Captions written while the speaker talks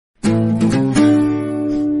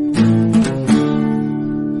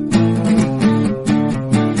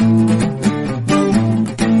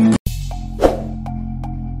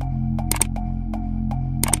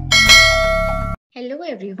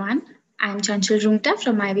I'm Chanchal Rungta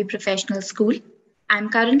from IB Professional School. I'm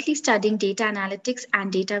currently studying data analytics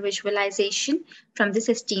and data visualization from this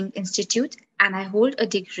esteemed institute, and I hold a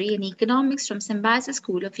degree in economics from Symbiosis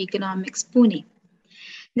School of Economics, Pune.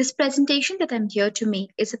 This presentation that I'm here to make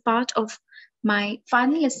is a part of my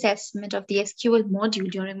final assessment of the SQL module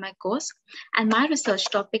during my course, and my research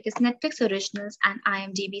topic is Netflix originals and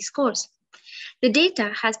IMDB scores. The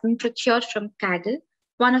data has been procured from Kaggle,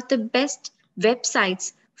 one of the best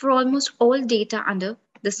websites for almost all data under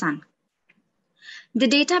the sun. The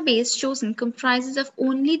database chosen comprises of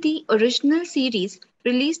only the original series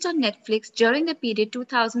released on Netflix during the period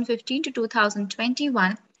 2015 to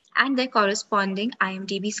 2021 and their corresponding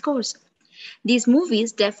IMDb scores. These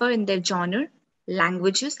movies differ in their genre,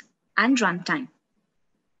 languages, and runtime.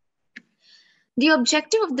 The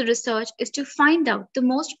objective of the research is to find out the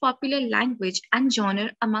most popular language and genre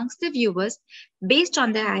amongst the viewers based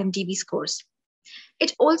on their IMDb scores.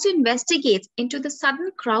 It also investigates into the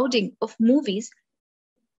sudden crowding of movies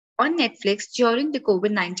on Netflix during the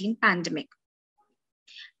COVID-19 pandemic.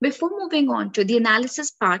 Before moving on to the analysis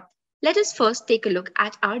part, let us first take a look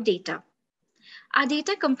at our data. Our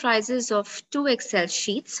data comprises of two Excel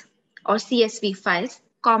sheets or CSV files,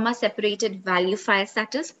 comma-separated value files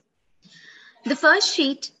that is. The first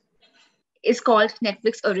sheet is called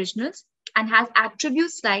Netflix Originals and has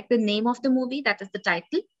attributes like the name of the movie, that is the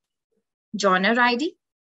title, genre ID,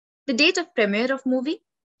 the date of premiere of movie,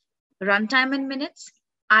 runtime in minutes,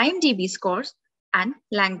 IMDb scores, and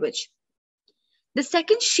language. The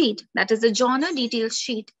second sheet, that is the genre details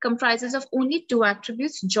sheet, comprises of only two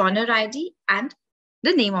attributes, genre ID and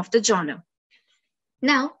the name of the genre.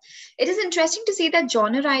 Now, it is interesting to see that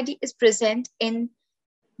genre ID is present in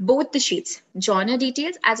both the sheets, genre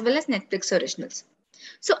details as well as Netflix originals.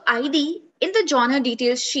 So ID in the genre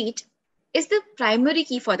details sheet is the primary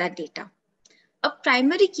key for that data. A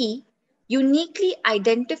primary key uniquely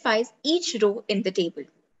identifies each row in the table.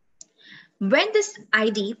 When this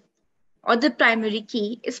ID or the primary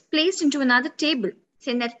key is placed into another table,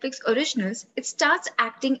 say Netflix originals, it starts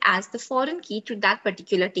acting as the foreign key to that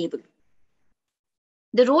particular table.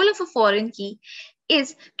 The role of a foreign key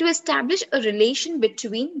is to establish a relation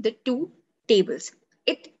between the two tables.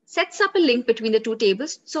 It sets up a link between the two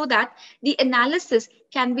tables so that the analysis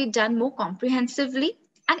can be done more comprehensively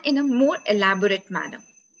and in a more elaborate manner.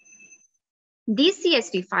 These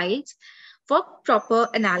CSV files for proper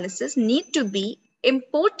analysis need to be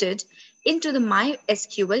imported into the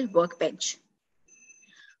MySQL workbench.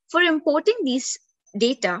 For importing these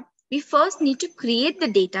data, we first need to create the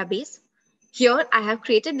database. Here I have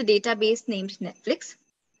created the database named Netflix.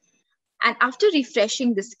 And after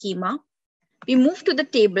refreshing the schema, we move to the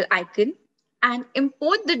table icon and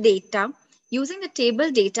import the data using the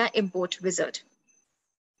table data import wizard.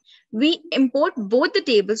 We import both the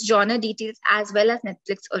tables, genre details as well as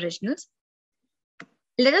Netflix originals.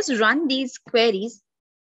 Let us run these queries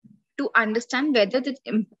to understand whether the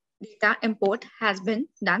data import has been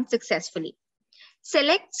done successfully.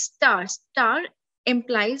 Select star. Star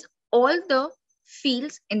implies all the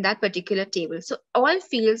fields in that particular table. So all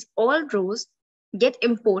fields, all rows get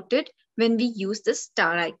imported when we use the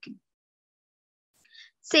star icon.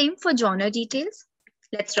 Same for genre details.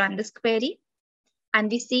 Let's run this query. And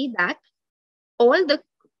we see that all the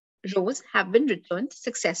rows have been returned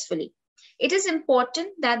successfully. It is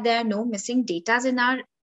important that there are no missing data in our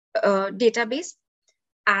database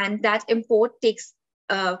and that import takes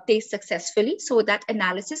place successfully so that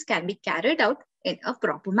analysis can be carried out in a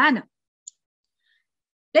proper manner.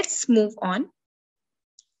 Let's move on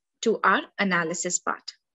to our analysis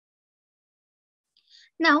part.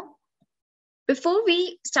 Now, before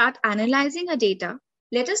we start analyzing our data,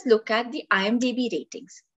 let us look at the IMDb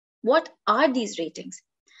ratings. What are these ratings?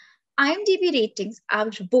 IMDb ratings are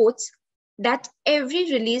votes that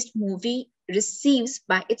every released movie receives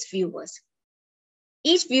by its viewers.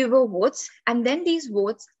 Each viewer votes, and then these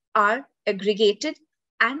votes are aggregated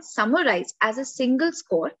and summarized as a single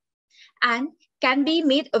score and can be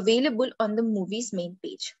made available on the movie's main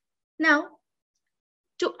page. Now,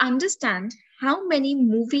 to understand how many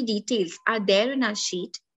movie details are there in our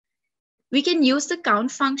sheet, we can use the count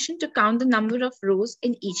function to count the number of rows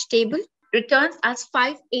in each table. Returns as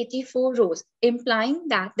 584 rows, implying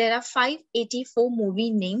that there are 584 movie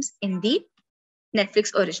names in the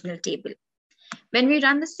Netflix original table. When we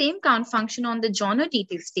run the same count function on the genre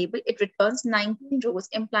details table, it returns 19 rows,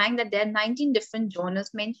 implying that there are 19 different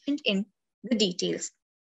genres mentioned in the details.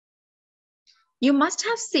 You must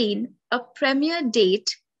have seen a premiere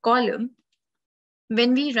date column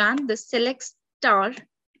when we ran the select star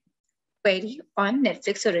query on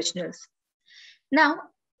Netflix originals. Now,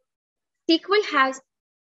 SQL has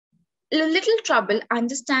little trouble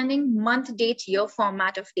understanding month, date, year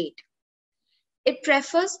format of date. It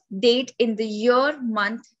prefers date in the year,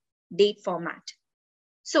 month, date format.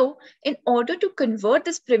 So in order to convert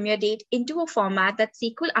this premiere date into a format that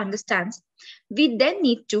SQL understands, we then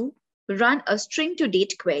need to run a string to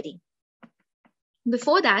date query.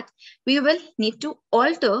 Before that, we will need to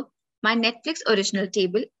alter my Netflix original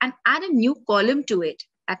table and add a new column to it,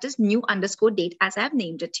 that is new underscore date as I have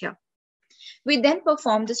named it here. We then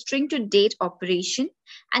perform the string to date operation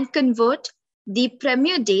and convert the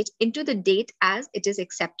premiere date into the date as it is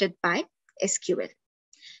accepted by SQL.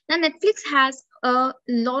 Now, Netflix has a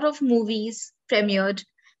lot of movies premiered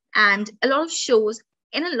and a lot of shows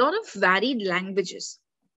in a lot of varied languages.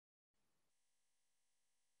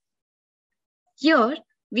 Here,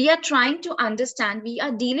 we are trying to understand, we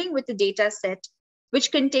are dealing with a data set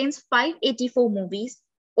which contains 584 movies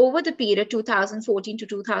over the period 2014 to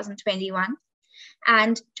 2021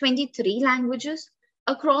 and 23 languages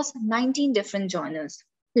across 19 different genres.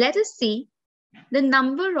 Let us see the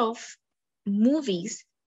number of movies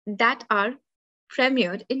that are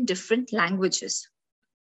premiered in different languages.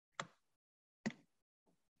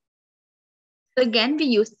 So again, we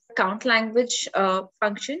use the count language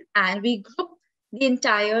function and we group the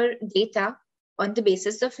entire data on the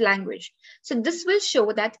basis of language. So this will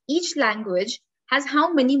show that each language has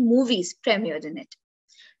how many movies premiered in it.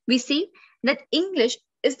 We see that English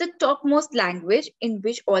is the topmost language in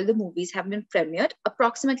which all the movies have been premiered.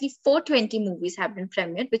 Approximately 420 movies have been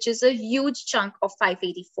premiered, which is a huge chunk of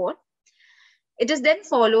 584. It is then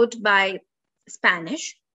followed by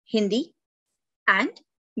Spanish, Hindi, and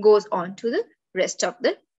goes on to the rest of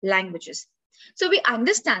the languages. So we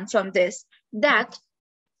understand from this that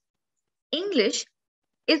English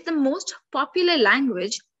is the most popular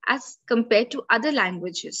language as compared to other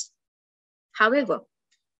languages. However,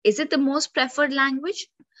 is it the most preferred language?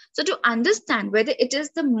 So to understand whether it is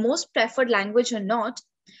the most preferred language or not,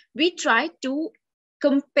 we try to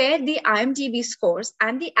compare the IMDB scores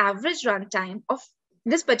and the average runtime of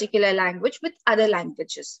this particular language with other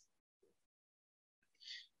languages.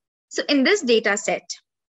 So in this data set,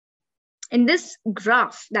 in this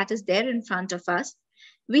graph that is there in front of us,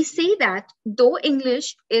 we see that though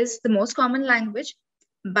English is the most common language,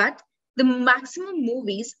 but the maximum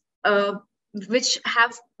movies which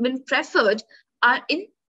have been preferred are in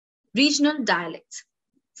regional dialects.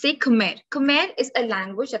 Say Khmer. Khmer is a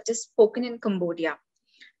language that is spoken in Cambodia,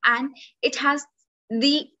 and it has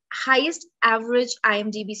the highest average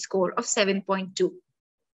IMDb score of 7.2.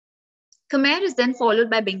 Khmer is then followed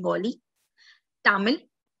by Bengali, Tamil,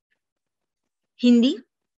 Hindi,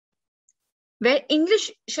 where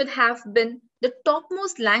English should have been the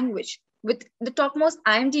topmost language with the topmost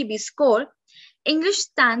IMDb score. English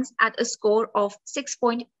stands at a score of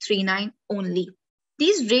 6.39 only.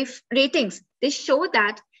 These ratings, they show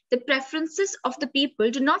that the preferences of the people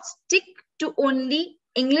do not stick to only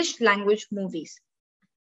English language movies.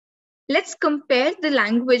 Let's compare the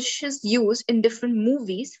languages used in different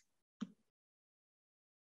movies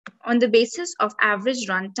on the basis of average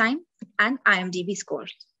runtime and IMDb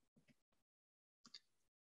scores.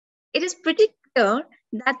 It is pretty clear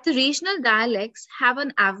that the regional dialects have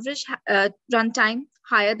an average runtime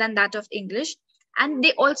higher than that of English, and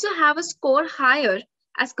they also have a score higher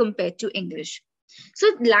as compared to English. So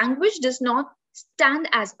language does not stand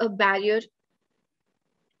as a barrier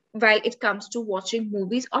while it comes to watching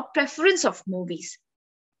movies or preference of movies.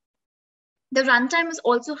 The runtime is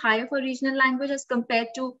also higher for regional language as compared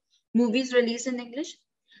to movies released in English.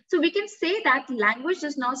 So we can say that language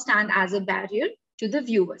does not stand as a barrier to the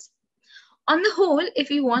viewers. On the whole, if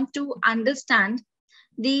we want to understand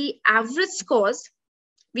the average scores,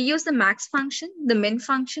 we use the max function, the min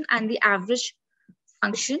function, and the average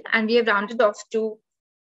function, and we have rounded off to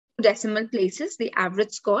decimal places, the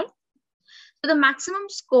average score. So the maximum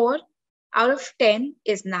score out of 10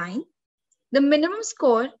 is 9. The minimum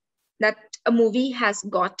score that a movie has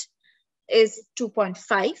got is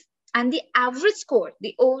 2.5. And the average score,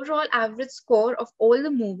 the overall average score of all the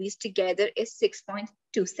movies together is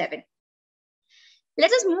 6.27.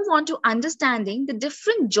 Let us move on to understanding the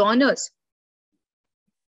different genres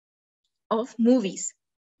of movies.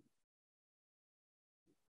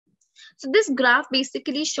 So this graph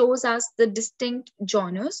basically shows us the distinct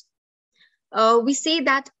genres. We say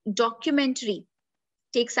that documentary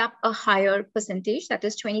takes up a higher percentage, that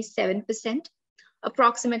is 27%.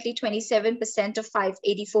 Approximately 27% of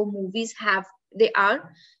 584 movies they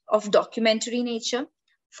are of documentary nature,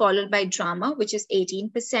 followed by drama, which is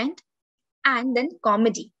 18%, and then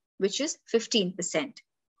comedy, which is 15%.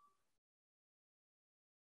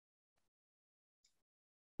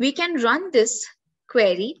 We can run this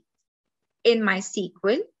query in my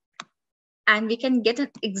sequel, and we can get an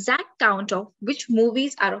exact count of which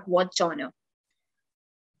movies are of what genre.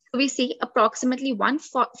 So we see approximately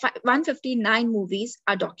 159 movies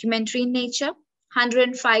are documentary in nature,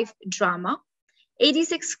 105 drama,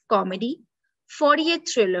 86 comedy, 48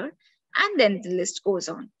 thriller, and then the list goes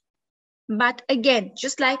on. But again,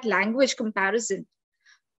 just like language comparison,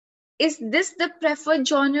 is this the preferred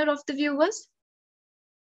genre of the viewers?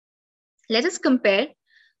 Let us compare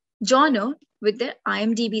genre with their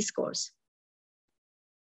IMDb scores.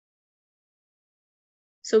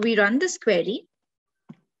 So we run this query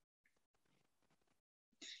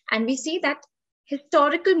and we see that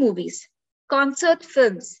historical movies, concert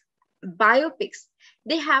films, biopics,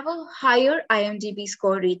 they have a higher IMDb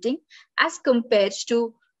score rating as compared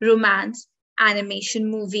to romance, animation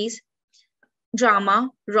movies, drama,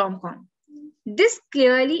 rom-com. This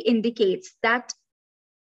clearly indicates that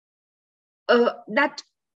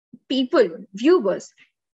people, viewers,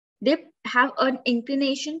 they have an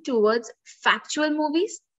inclination towards factual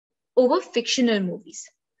movies over fictional movies.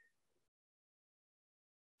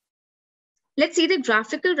 Let's see the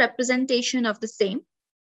graphical representation of the same.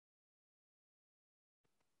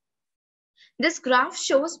 This graph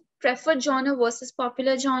shows preferred genre versus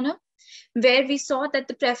popular genre, where we saw that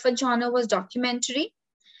the preferred genre was documentary.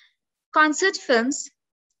 Concert films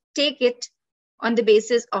take it on the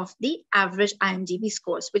basis of the average IMDb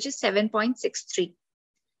scores, which is 7.63.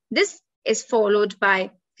 This is followed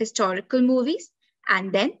by historical movies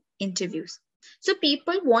and then interviews. So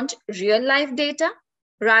people want real life data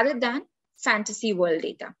rather than fantasy world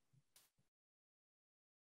data.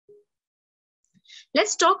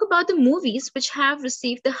 Let's talk about the movies which have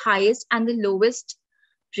received the highest and the lowest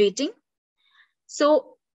rating.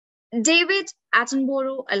 So David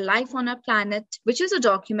Attenborough, A Life on Our Planet, which is a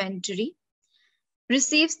documentary,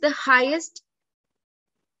 receives the highest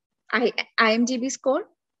IMDb score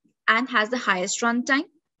and has the highest runtime.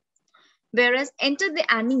 Whereas Enter the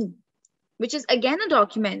Annie, which is again a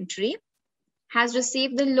documentary, has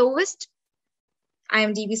received the lowest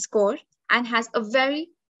IMDb score and has a very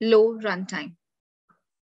low runtime.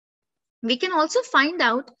 We can also find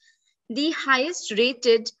out the highest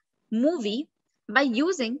rated movie by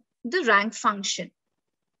using the rank function.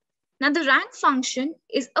 Now, the rank function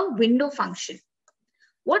is a window function.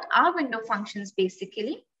 What are window functions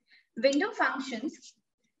basically? Window functions,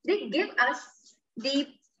 they give us the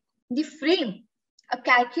frame, a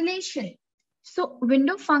calculation. So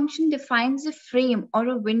window function defines a frame or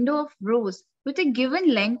a window of rows with a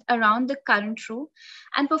given length around the current row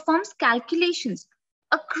and performs calculations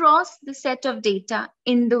across the set of data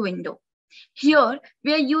in the window. Here,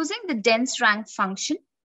 we are using the dense rank function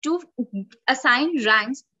to assign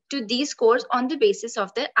ranks to these scores on the basis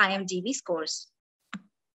of their IMDb scores.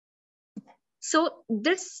 So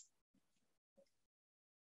this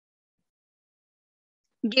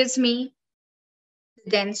gives me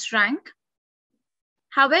the dense rank.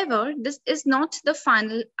 However, this is not the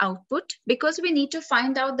final output because we need to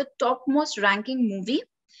find out the topmost ranking movie.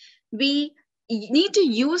 We need to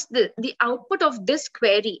use the output of this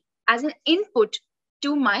query as an input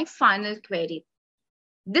to my final query.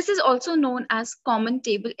 This is also known as common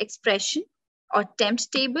table expression or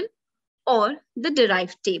tempt table or the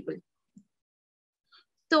derived table.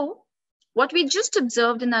 So what we just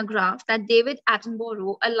observed in our graph that David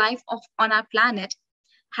Attenborough, A Life on Our Planet,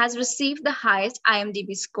 has received the highest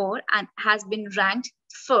IMDb score and has been ranked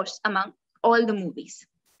first among all the movies.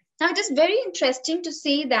 Now, it is very interesting to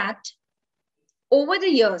see that over the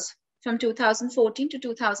years, from 2014 to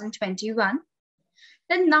 2021,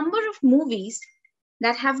 the number of movies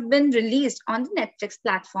that have been released on the Netflix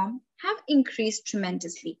platform have increased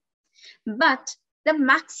tremendously. But the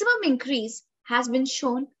maximum increase has been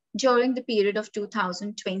shown during the period of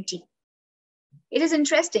 2020. It is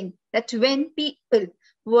interesting that when people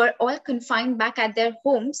were all confined back at their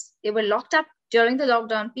homes, they were locked up during the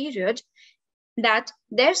lockdown period, that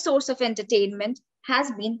their source of entertainment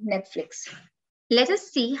has been Netflix. Let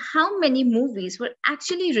us see how many movies were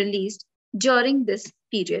actually released during this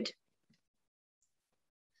period.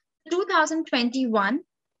 2021,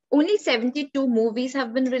 only 72 movies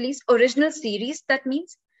have been released, original series, that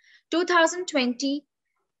means. 2020,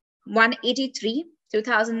 183,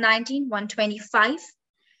 2019, 125.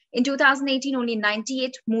 In 2018, only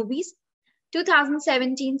 98 movies.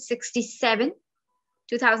 2017, 67.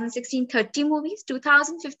 2016, 30 movies.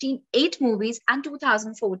 2015, 8 movies. And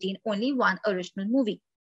 2014, only 1 original movie.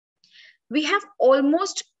 We have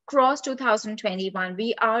almost crossed 2021.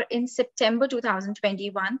 We are in September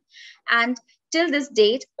 2021. And till this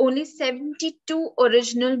date, only 72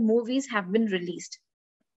 original movies have been released.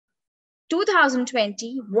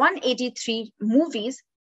 2020, 183 movies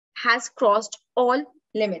has crossed all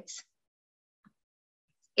limits.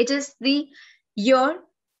 It is the year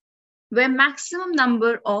where maximum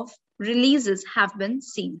number of releases have been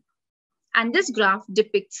seen. And this graph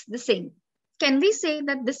depicts the same. Can we say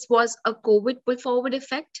that this was a COVID pull forward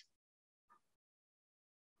effect?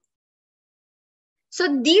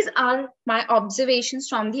 So these are my observations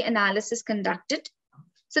from the analysis conducted.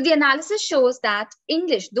 So the analysis shows that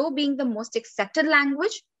English, though being the most accepted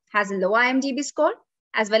language, has a low IMDb score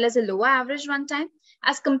as well as a lower average runtime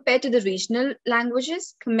as compared to the regional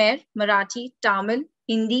languages, Khmer, Marathi, Tamil,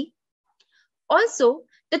 Hindi. Also,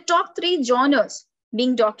 the top three genres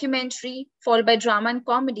being documentary, followed by drama and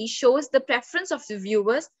comedy, shows the preference of the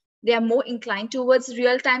viewers. They are more inclined towards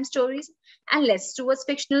real-time stories and less towards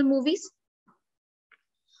fictional movies.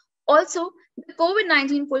 Also, the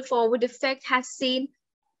COVID-19 pull forward effect has seen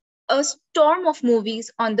a storm of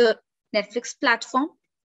movies on the Netflix platform.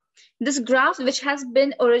 This graph, which has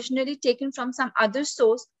been originally taken from some other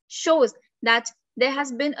source, shows that there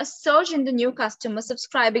has been a surge in the new customers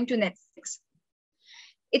subscribing to Netflix.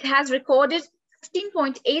 It has recorded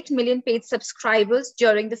 15.8 million paid subscribers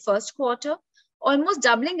during the first quarter, almost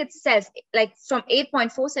doubling itself, like from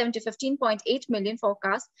 8.47 to 15.8 million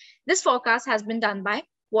forecast. This forecast has been done by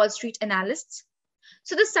Wall Street analysts.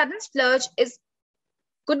 So the sudden splurge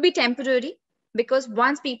could be temporary, because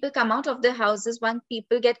once people come out of their houses, once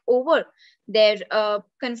people get over their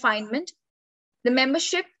confinement, the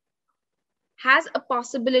membership has a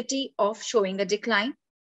possibility of showing a decline.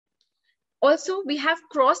 Also, we have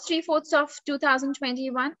crossed 3/4 of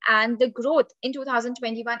 2021, and the growth in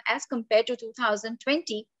 2021 as compared to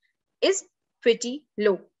 2020 is pretty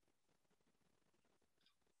low.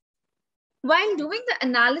 While doing the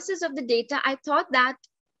analysis of the data, I thought that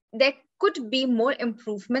there could be more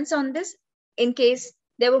improvements on this in case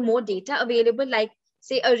there were more data available, like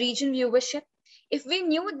say a region viewership. If we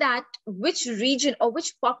knew that which region or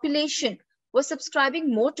which population was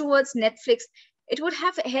subscribing more towards Netflix, it would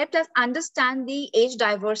have helped us understand the age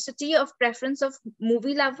diversity of preference of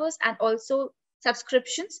movie lovers and also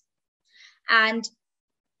subscriptions. And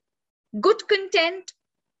good content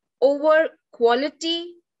over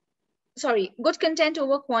quality, good content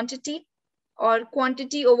over quantity, or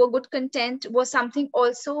quantity over good content was something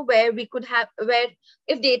also where we could have, where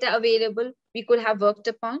if data available, we could have worked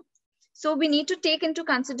upon. So we need to take into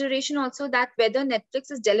consideration also that whether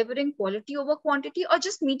Netflix is delivering quality over quantity or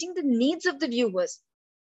just meeting the needs of the viewers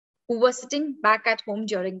who were sitting back at home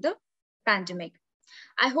during the pandemic.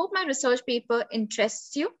 I hope my research paper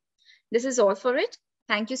interests you. This is all for it.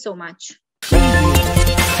 Thank you so much.